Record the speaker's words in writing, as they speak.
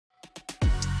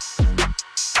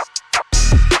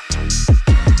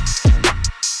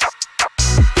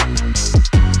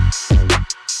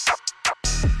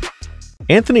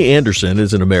Anthony Anderson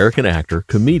is an American actor,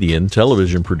 comedian,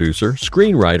 television producer,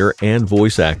 screenwriter, and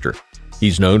voice actor.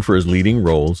 He's known for his leading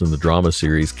roles in the drama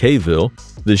series K-Ville,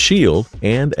 The Shield,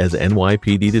 and as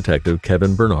NYPD Detective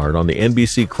Kevin Bernard on the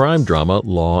NBC crime drama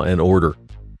Law and Order.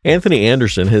 Anthony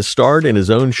Anderson has starred in his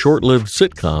own short-lived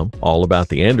sitcom, All About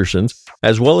the Andersons,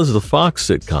 as well as the Fox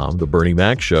sitcom The Bernie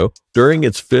Mac Show during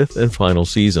its fifth and final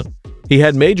season. He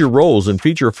had major roles in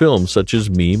feature films such as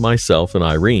Me, Myself, and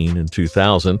Irene in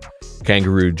 2000,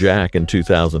 Kangaroo Jack in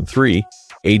 2003,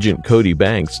 Agent Cody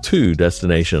Banks 2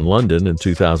 Destination London in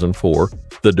 2004,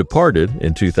 The Departed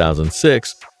in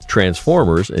 2006,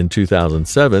 Transformers in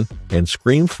 2007, and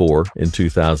Scream 4 in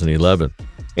 2011.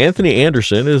 Anthony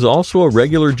Anderson is also a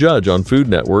regular judge on Food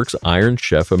Network's Iron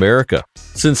Chef America.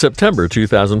 Since September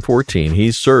 2014,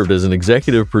 he's served as an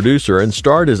executive producer and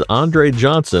starred as Andre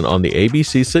Johnson on the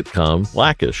ABC sitcom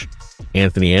Blackish.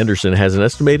 Anthony Anderson has an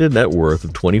estimated net worth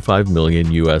of $25 million.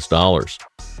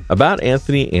 About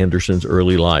Anthony Anderson's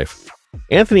early life.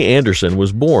 Anthony Anderson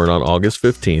was born on August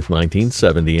 15,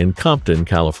 1970 in Compton,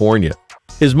 California.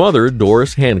 His mother,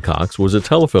 Doris Hancock, was a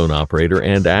telephone operator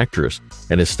and actress,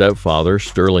 and his stepfather,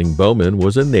 Sterling Bowman,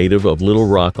 was a native of Little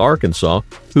Rock, Arkansas,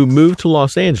 who moved to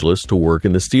Los Angeles to work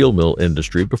in the steel mill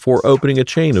industry before opening a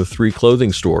chain of 3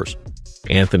 clothing stores.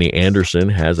 Anthony Anderson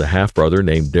has a half-brother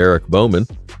named Derek Bowman.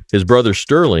 His brother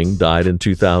Sterling died in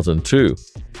 2002.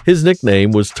 His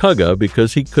nickname was Tugga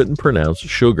because he couldn't pronounce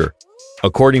sugar.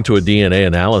 According to a DNA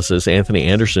analysis, Anthony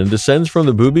Anderson descends from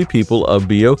the Bubi people of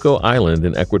Bioko Island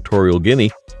in Equatorial Guinea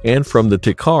and from the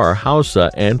Tikar, Hausa,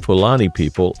 and Fulani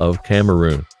people of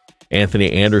Cameroon.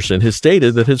 Anthony Anderson has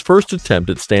stated that his first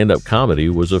attempt at stand-up comedy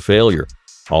was a failure.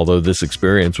 Although this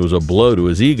experience was a blow to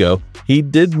his ego, he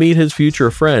did meet his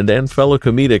future friend and fellow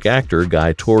comedic actor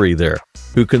Guy Torry there,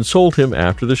 who consoled him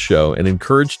after the show and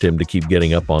encouraged him to keep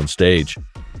getting up on stage.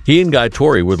 He and Guy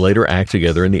Torry would later act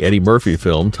together in the Eddie Murphy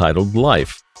film titled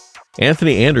Life.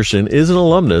 Anthony Anderson is an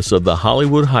alumnus of the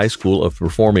Hollywood High School of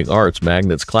Performing Arts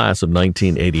Magnets class of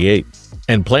 1988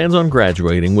 and plans on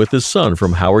graduating with his son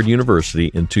from Howard University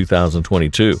in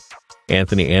 2022.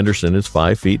 Anthony Anderson is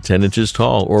 5 feet 10 inches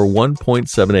tall, or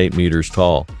 1.78 meters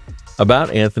tall.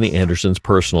 About Anthony Anderson's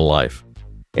personal life.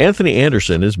 Anthony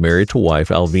Anderson is married to wife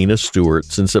Alvina Stewart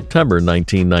since September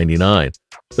 1999.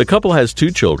 The couple has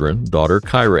 2 children, daughter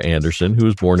Kyra Anderson, who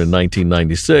was born in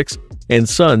 1996, and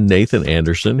son Nathan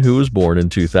Anderson, who was born in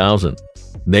 2000.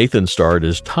 Nathan starred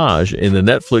as Taj in the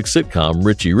Netflix sitcom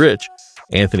Richie Rich.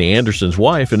 Anthony Anderson's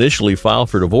wife initially filed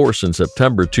for divorce in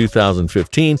September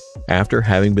 2015 after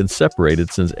having been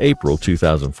separated since April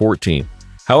 2014.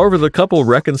 However, the couple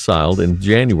reconciled in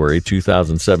January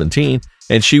 2017,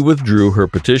 and she withdrew her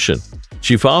petition.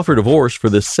 She filed for divorce for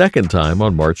the second time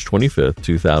on March 25,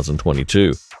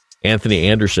 2022. Anthony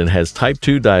Anderson has type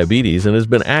 2 diabetes and has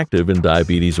been active in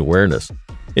diabetes awareness.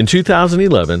 In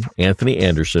 2011, Anthony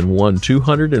Anderson won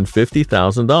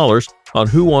 $250,000 on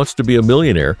Who Wants to Be a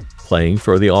Millionaire, playing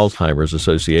for the Alzheimer's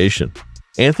Association.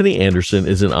 Anthony Anderson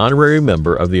is an honorary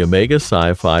member of the Omega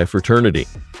Psi Phi fraternity.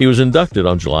 He was inducted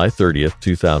on July 30,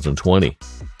 2020.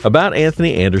 About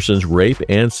Anthony Anderson's rape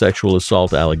and sexual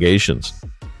assault allegations.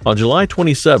 On July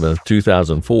 27,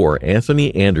 2004,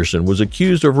 Anthony Anderson was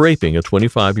accused of raping a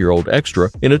 25-year-old extra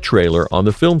in a trailer on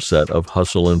the film set of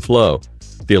Hustle and Flow.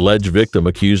 The alleged victim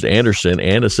accused Anderson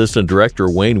and assistant director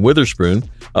Wayne Witherspoon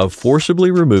of forcibly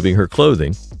removing her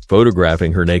clothing,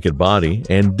 photographing her naked body,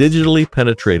 and digitally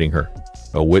penetrating her.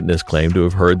 A witness claimed to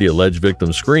have heard the alleged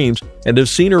victim's screams and have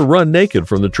seen her run naked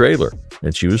from the trailer,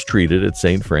 and she was treated at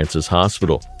St. Francis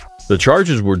Hospital. The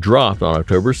charges were dropped on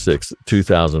October 6,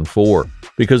 2004,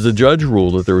 because the judge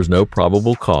ruled that there was no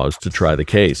probable cause to try the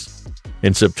case.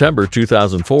 In September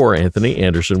 2004, Anthony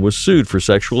Anderson was sued for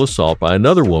sexual assault by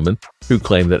another woman who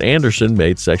claimed that Anderson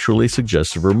made sexually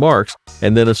suggestive remarks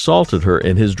and then assaulted her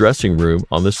in his dressing room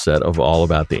on the set of All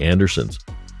About the Andersons.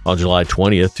 On July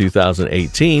 20,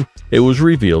 2018, it was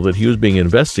revealed that he was being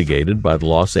investigated by the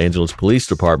Los Angeles Police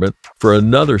Department for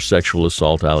another sexual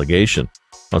assault allegation.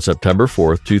 On September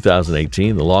 4,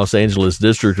 2018, the Los Angeles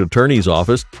District Attorney's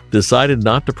Office decided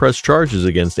not to press charges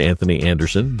against Anthony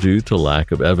Anderson due to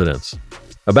lack of evidence.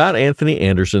 About Anthony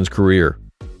Anderson's career.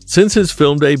 Since his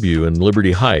film debut in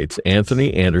Liberty Heights,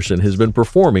 Anthony Anderson has been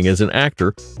performing as an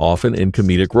actor, often in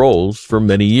comedic roles, for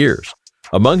many years.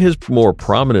 Among his more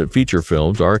prominent feature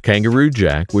films are Kangaroo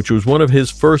Jack, which was one of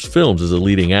his first films as a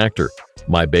leading actor,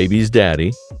 My Baby's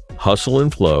Daddy, Hustle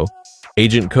and Flow,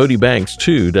 Agent Cody Banks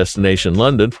 2 Destination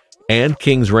London, and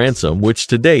King's Ransom, which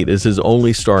to date is his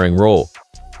only starring role.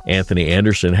 Anthony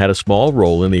Anderson had a small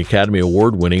role in the Academy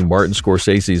Award-winning Martin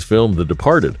Scorsese's film The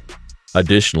Departed.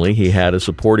 Additionally, he had a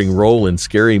supporting role in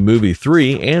Scary Movie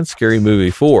 3 and Scary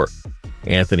Movie 4.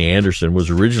 Anthony Anderson was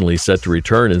originally set to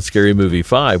return in Scary Movie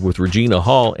 5 with Regina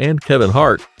Hall and Kevin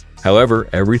Hart. However,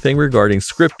 everything regarding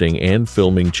scripting and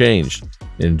filming changed.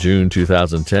 In June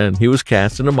 2010, he was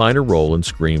cast in a minor role in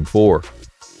Scream 4.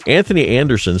 Anthony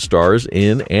Anderson stars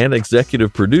in and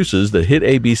executive produces the hit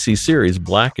ABC series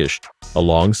Blackish,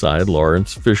 alongside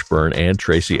Lawrence Fishburne and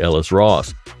Tracee Ellis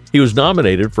Ross. He was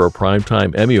nominated for a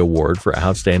Primetime Emmy Award for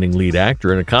Outstanding Lead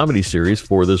Actor in a Comedy Series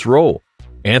for this role.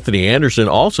 Anthony Anderson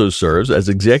also serves as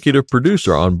executive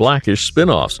producer on Blackish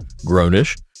spin-offs,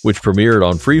 Grownish, which premiered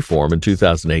on Freeform in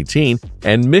 2018,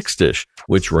 and Mixedish,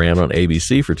 which ran on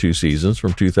ABC for 2 seasons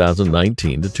from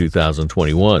 2019 to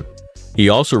 2021. He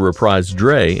also reprised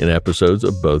Dre in episodes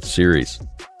of both series.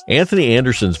 Anthony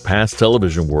Anderson's past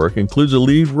television work includes a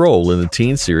lead role in the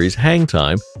teen series Hang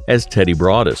Time as Teddy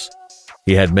Broadus.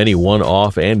 He had many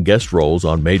one-off and guest roles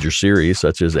on major series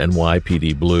such as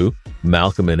NYPD Blue,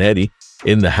 Malcolm and Eddie,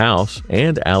 In the House,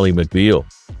 and Ally McBeal.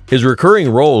 His recurring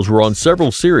roles were on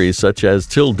several series such as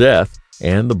Till Death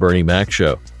and The Bernie Mac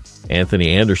Show. Anthony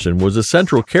Anderson was a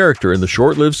central character in the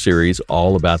short-lived series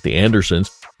All About the Andersons,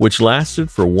 which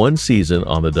lasted for 1 season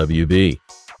on the WB.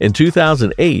 In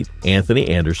 2008, Anthony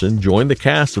Anderson joined the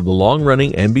cast of the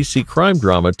long-running NBC crime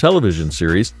drama television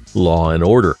series Law &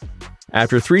 Order.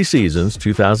 After 3 seasons,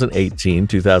 2018,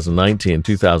 2019, and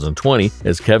 2020,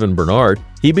 as Kevin Bernard,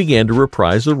 he began to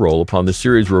reprise the role upon the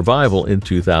series' revival in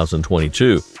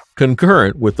 2022,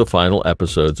 concurrent with the final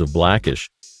episodes of Blackish.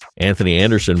 Anthony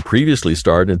Anderson previously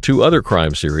starred in 2 other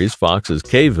crime series, Fox's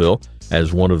K-Ville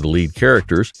as one of the lead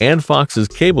characters, and Fox's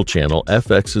cable channel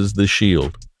FX's The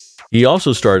Shield. He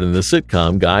also starred in the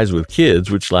sitcom Guys with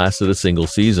Kids, which lasted a single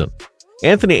season.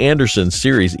 Anthony Anderson's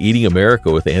series Eating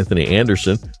America with Anthony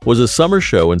Anderson was a summer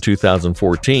show in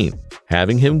 2014,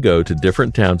 having him go to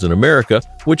different towns in America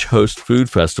which host food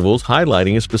festivals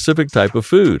highlighting a specific type of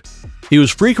food. He was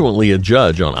frequently a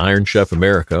judge on Iron Chef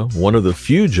America, one of the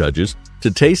few judges to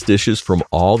taste dishes from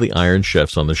all the Iron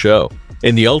Chefs on the show.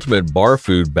 In the ultimate bar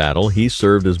food battle, he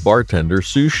served as bartender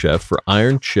sous chef for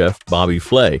Iron Chef Bobby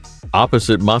Flay,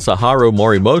 opposite Masaharu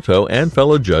Morimoto and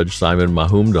fellow judge Simon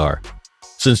Mahumdar.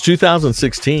 Since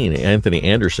 2016, Anthony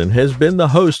Anderson has been the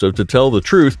host of To Tell the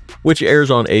Truth, which airs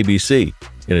on ABC.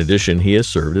 In addition, he has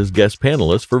served as guest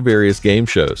panelist for various game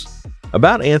shows.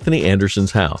 About Anthony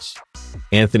Anderson's house.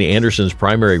 Anthony Anderson's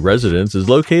primary residence is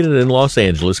located in Los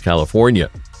Angeles,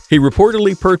 California. He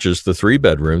reportedly purchased the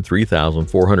 3-bedroom,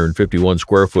 3,451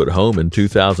 square foot home in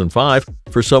 2005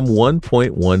 for some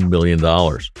 $1.1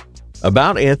 million.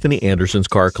 About Anthony Anderson's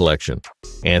car collection.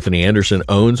 Anthony Anderson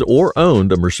owns or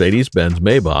owned a Mercedes-Benz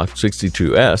Maybach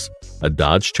 62S, a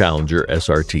Dodge Challenger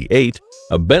SRT8,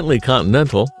 a Bentley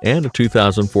Continental, and a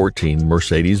 2014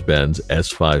 Mercedes-Benz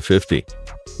S550.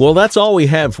 Well, that's all we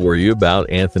have for you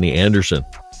about Anthony Anderson.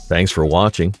 Thanks for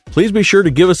watching. Please be sure to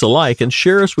give us a like and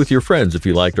share us with your friends if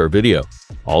you liked our video.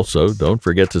 Also, don't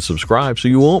forget to subscribe so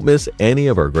you won't miss any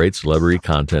of our great celebrity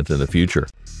content in the future.